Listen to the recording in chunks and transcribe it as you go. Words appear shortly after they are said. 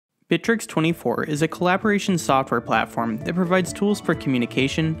Bitrix24 is a collaboration software platform that provides tools for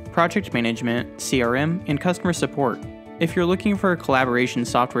communication, project management, CRM, and customer support. If you're looking for a collaboration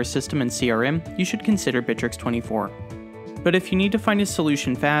software system in CRM, you should consider Bitrix24. But if you need to find a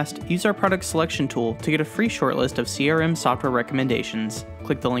solution fast, use our product selection tool to get a free shortlist of CRM software recommendations.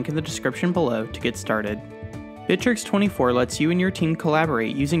 Click the link in the description below to get started. Bitrix24 lets you and your team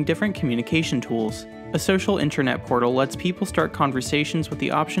collaborate using different communication tools. A social intranet portal lets people start conversations with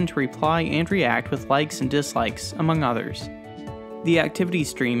the option to reply and react with likes and dislikes, among others. The activity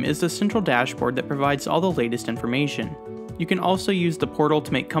stream is the central dashboard that provides all the latest information. You can also use the portal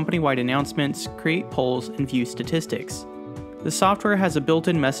to make company-wide announcements, create polls, and view statistics. The software has a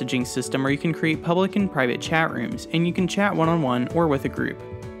built-in messaging system where you can create public and private chat rooms, and you can chat one-on-one or with a group.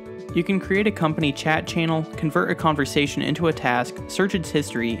 You can create a company chat channel, convert a conversation into a task, search its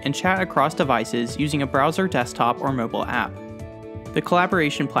history, and chat across devices using a browser, desktop, or mobile app. The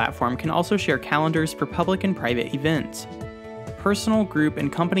collaboration platform can also share calendars for public and private events. Personal, group,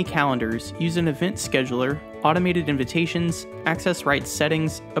 and company calendars use an event scheduler, automated invitations, access rights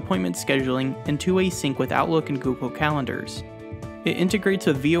settings, appointment scheduling, and two-way sync with Outlook and Google Calendars. It integrates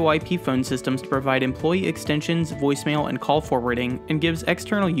with VoIP phone systems to provide employee extensions, voicemail, and call forwarding, and gives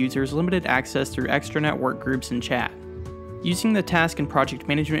external users limited access through extranet work groups and chat. Using the task and project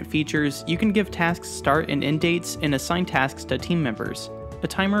management features, you can give tasks start and end dates and assign tasks to team members. A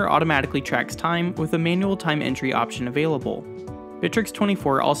timer automatically tracks time with a manual time entry option available.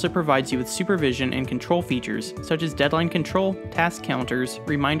 Bitrix24 also provides you with supervision and control features such as deadline control, task counters,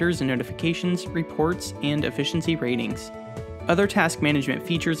 reminders and notifications, reports, and efficiency ratings. Other task management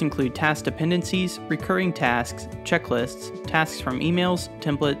features include task dependencies, recurring tasks, checklists, tasks from emails,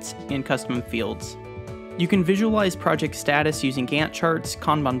 templates, and custom fields. You can visualize project status using Gantt charts,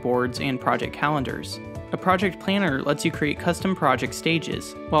 Kanban boards, and project calendars. A project planner lets you create custom project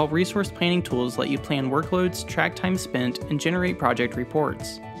stages, while resource planning tools let you plan workloads, track time spent, and generate project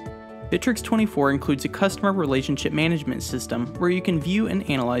reports. Bitrix24 includes a customer relationship management system where you can view and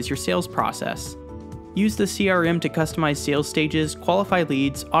analyze your sales process. Use the CRM to customize sales stages, qualify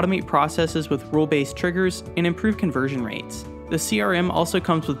leads, automate processes with rule-based triggers, and improve conversion rates. The CRM also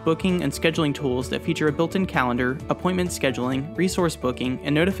comes with booking and scheduling tools that feature a built-in calendar, appointment scheduling, resource booking,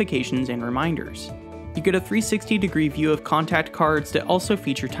 and notifications and reminders. You get a 360-degree view of contact cards that also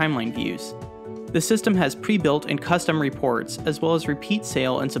feature timeline views. The system has pre-built and custom reports, as well as repeat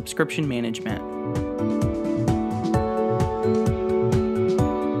sale and subscription management.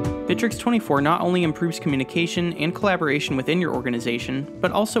 Bitrix24 not only improves communication and collaboration within your organization,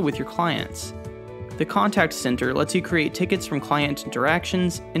 but also with your clients. The Contact Center lets you create tickets from client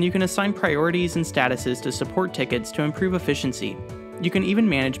interactions, and you can assign priorities and statuses to support tickets to improve efficiency. You can even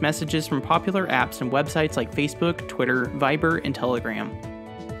manage messages from popular apps and websites like Facebook, Twitter, Viber, and Telegram.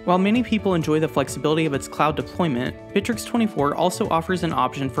 While many people enjoy the flexibility of its cloud deployment, Bitrix24 also offers an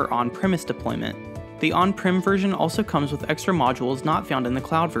option for on-premise deployment. The on-prem version also comes with extra modules not found in the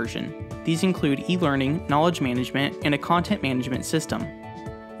cloud version. These include e-learning, knowledge management, and a content management system.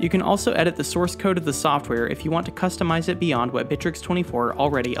 You can also edit the source code of the software if you want to customize it beyond what Bitrix24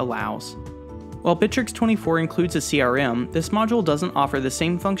 already allows. While Bitrix24 includes a CRM, this module doesn't offer the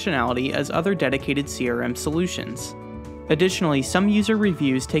same functionality as other dedicated CRM solutions. Additionally, some user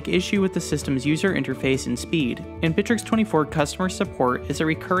reviews take issue with the system's user interface and speed, and Bitrix24 customer support is a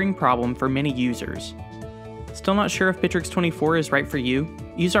recurring problem for many users. Still not sure if Bitrix24 is right for you?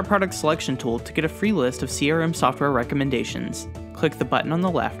 Use our product selection tool to get a free list of CRM software recommendations. Click the button on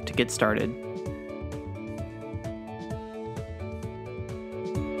the left to get started.